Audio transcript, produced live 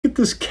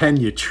this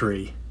Kenya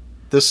tree.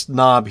 This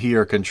knob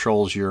here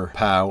controls your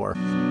power.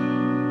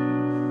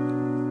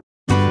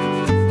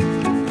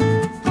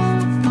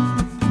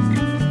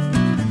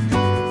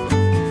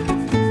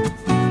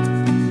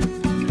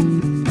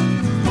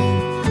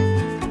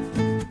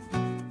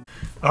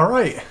 All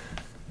right,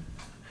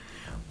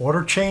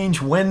 water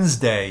change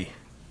Wednesday,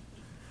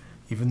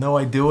 even though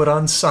I do it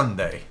on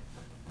Sunday.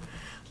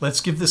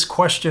 Let's give this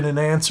question and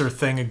answer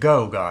thing a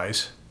go,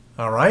 guys.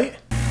 All right?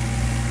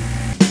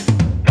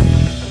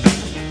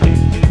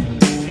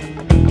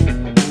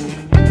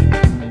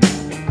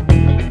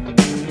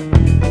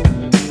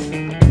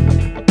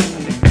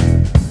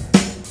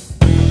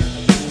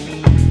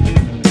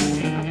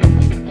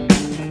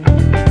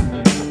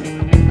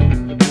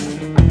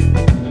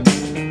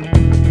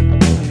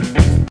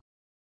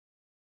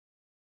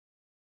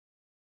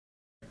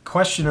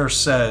 Questioner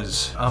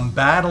says, I'm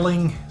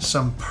battling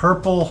some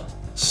purple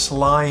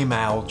slime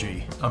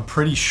algae. I'm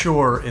pretty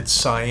sure it's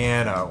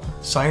cyano.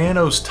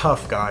 Cyano's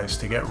tough, guys,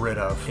 to get rid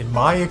of. In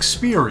my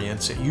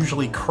experience, it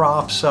usually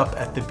crops up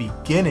at the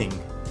beginning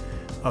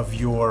of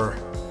your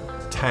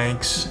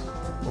tank's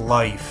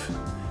life,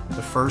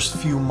 the first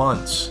few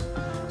months.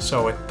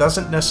 So it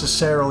doesn't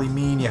necessarily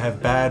mean you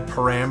have bad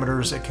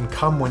parameters. It can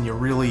come when you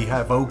really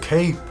have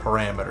okay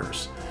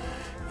parameters.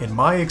 In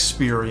my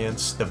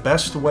experience, the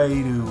best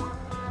way to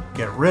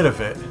get rid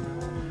of it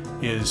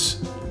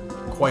is,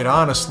 quite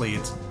honestly,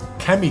 it's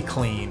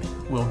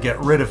ChemiClean will get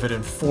rid of it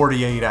in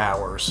 48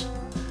 hours.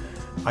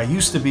 I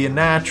used to be a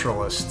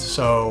naturalist,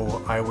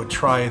 so I would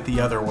try it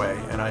the other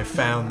way, and I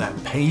found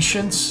that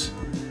patience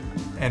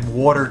and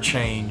water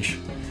change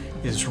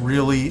is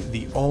really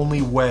the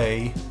only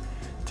way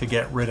to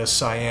get rid of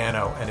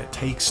cyano, and it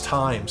takes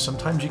time.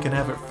 Sometimes you can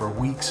have it for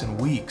weeks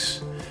and weeks.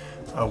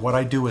 What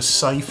I do is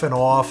siphon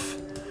off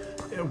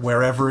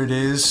wherever it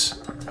is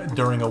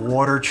during a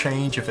water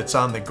change. If it's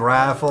on the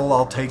gravel,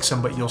 I'll take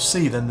some, but you'll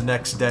see then the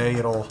next day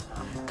it'll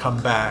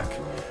come back.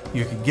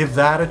 You can give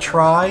that a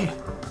try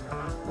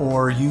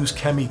or use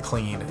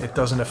ChemiClean. It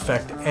doesn't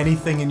affect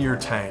anything in your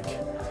tank.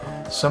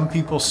 Some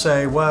people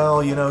say,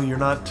 well, you know, you're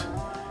not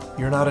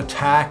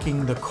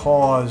attacking the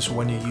cause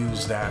when you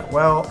use that.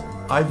 Well,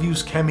 I've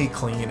used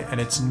ChemiClean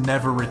and it's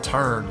never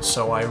returned,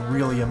 so I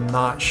really am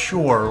not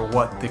sure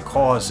what the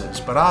cause is.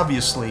 But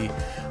obviously,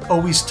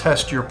 always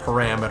test your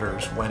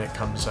parameters when it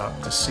comes up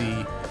to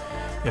see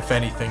if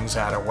anything's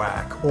out of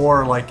whack.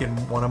 Or like in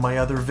one of my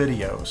other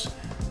videos,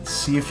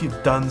 see if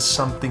you've done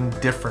something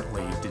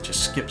differently. Did you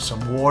skip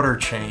some water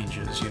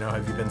changes? You know,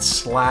 have you been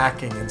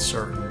slacking in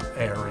certain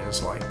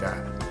areas like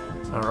that?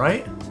 All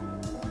right?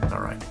 All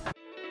right.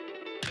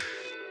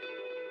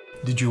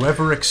 Did you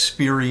ever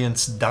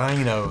experience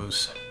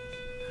DINO'S?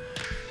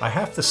 I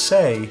have to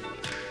say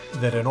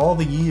that in all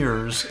the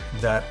years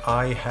that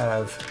I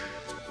have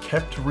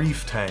kept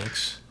reef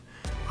tanks,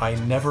 I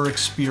never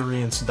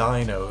experienced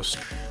DINO'S.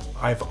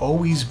 I've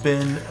always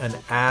been an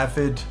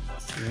avid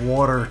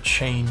water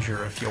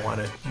changer, if you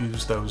want to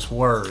use those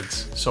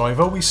words. So I've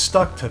always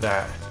stuck to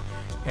that.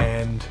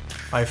 And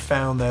I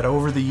found that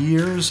over the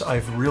years,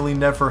 I've really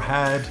never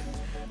had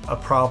a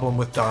problem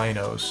with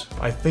DINO'S.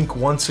 I think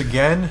once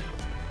again,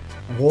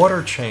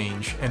 water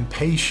change and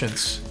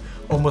patience,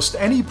 almost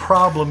any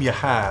problem you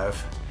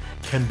have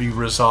can be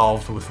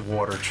resolved with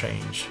water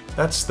change.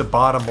 That's the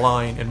bottom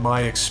line in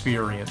my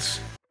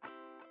experience.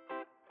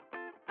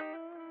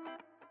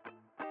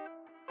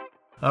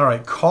 All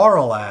right,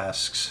 Carl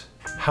asks,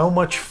 how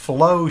much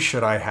flow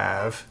should I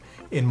have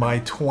in my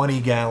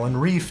 20-gallon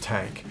reef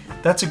tank?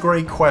 That's a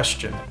great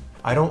question.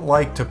 I don't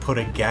like to put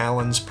a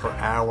gallons per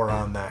hour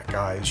on that,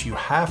 guys. You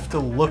have to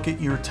look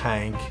at your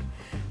tank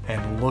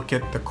and look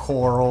at the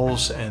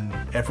corals and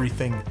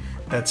everything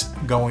that's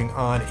going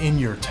on in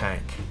your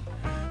tank.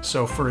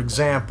 So for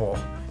example,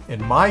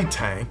 in my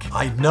tank,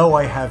 I know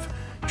I have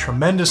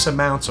tremendous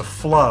amounts of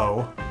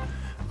flow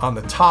on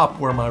the top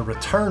where my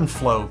return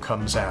flow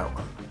comes out.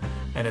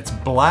 And it's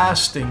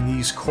blasting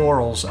these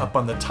corals up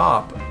on the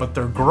top, but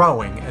they're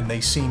growing and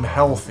they seem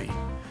healthy.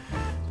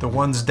 The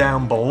ones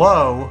down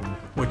below,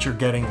 which are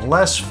getting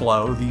less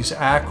flow, these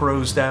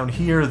acros down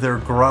here, they're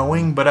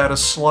growing, but at a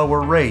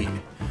slower rate.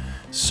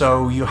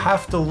 So you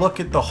have to look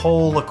at the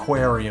whole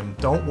aquarium.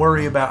 Don't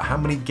worry about how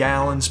many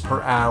gallons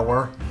per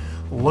hour.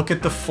 Look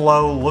at the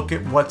flow, look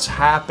at what's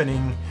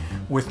happening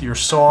with your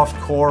soft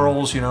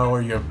corals, you know,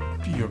 are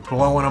you're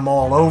blowing them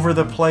all over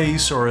the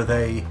place, or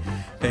they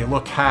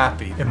look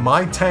happy. In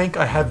my tank,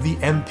 I have the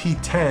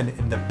MP10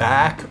 in the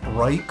back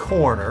right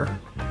corner.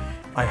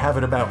 I have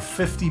it about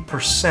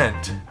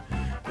 50%.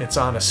 It's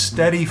on a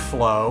steady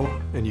flow,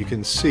 and you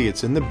can see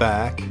it's in the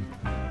back,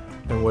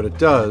 and what it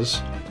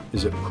does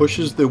is it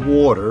pushes the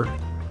water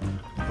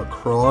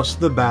across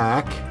the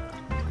back.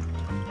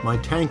 My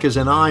tank is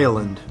an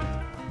island,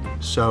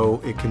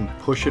 so it can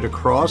push it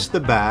across the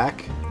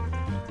back,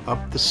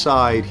 up the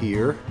side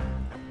here,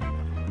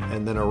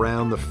 and then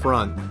around the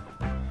front.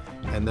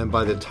 And then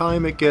by the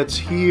time it gets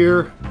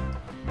here,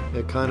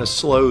 it kind of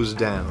slows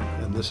down.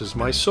 And this is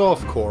my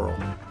soft coral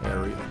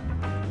area.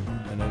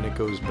 And then it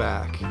goes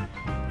back.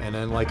 And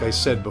then, like I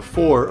said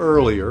before,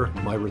 earlier,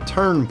 my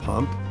return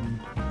pump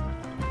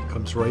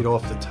comes right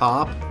off the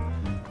top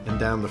and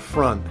down the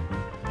front.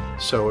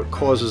 So it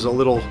causes a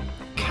little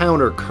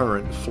counter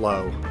current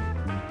flow.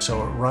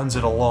 So it runs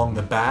it along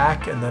the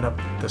back and then up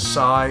the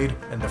side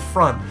and the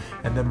front.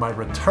 And then my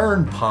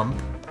return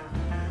pump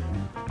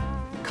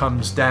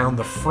comes down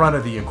the front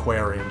of the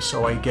aquarium.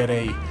 So I get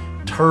a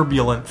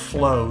turbulent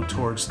flow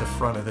towards the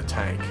front of the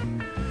tank.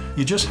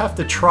 You just have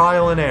to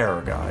trial and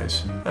error,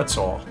 guys. That's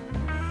all.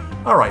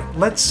 All right,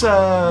 let's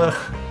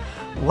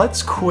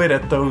quit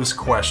at those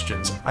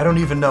questions. I don't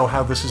even know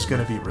how this is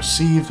going to be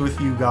received with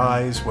you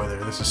guys, whether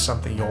this is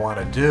something you want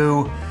to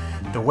do.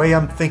 The way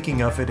I'm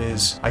thinking of it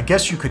is, I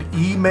guess you could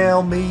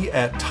email me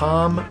at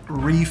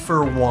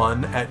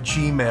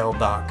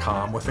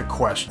tomreefer1@gmail.com with a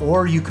question,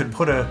 or you could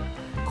put a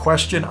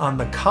question on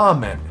the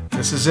comment.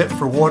 This is it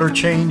for Water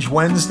Change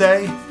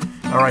Wednesday.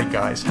 All right,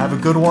 guys, have a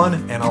good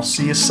one, and I'll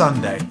see you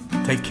Sunday.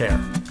 Take care.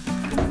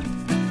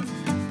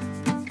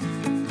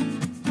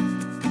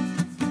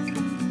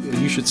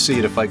 You should see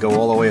it if I go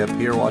all the way up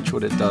here. Watch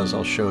what it does.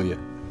 I'll show you.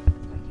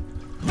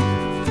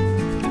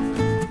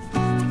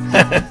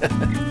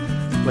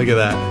 Look at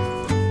that.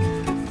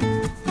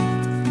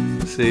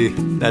 See,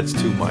 that's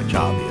too much,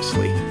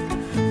 obviously.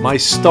 My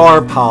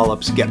star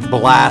polyps get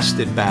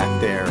blasted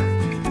back there,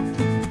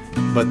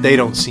 but they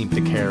don't seem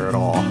to care at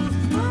all.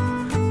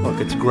 Look,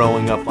 it's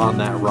growing up on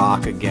that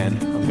rock again.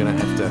 I'm gonna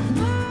have to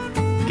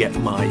get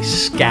my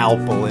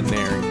scalpel in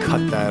there and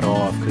cut that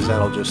off, because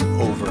that'll just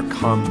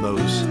overcome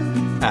those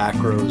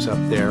acros up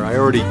there. I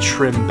already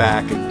trimmed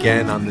back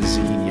again on the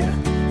Xenia.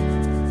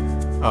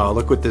 Oh,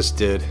 look what this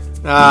did.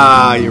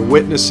 Ah, you're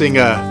witnessing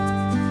a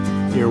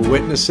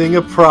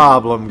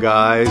problem,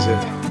 guys.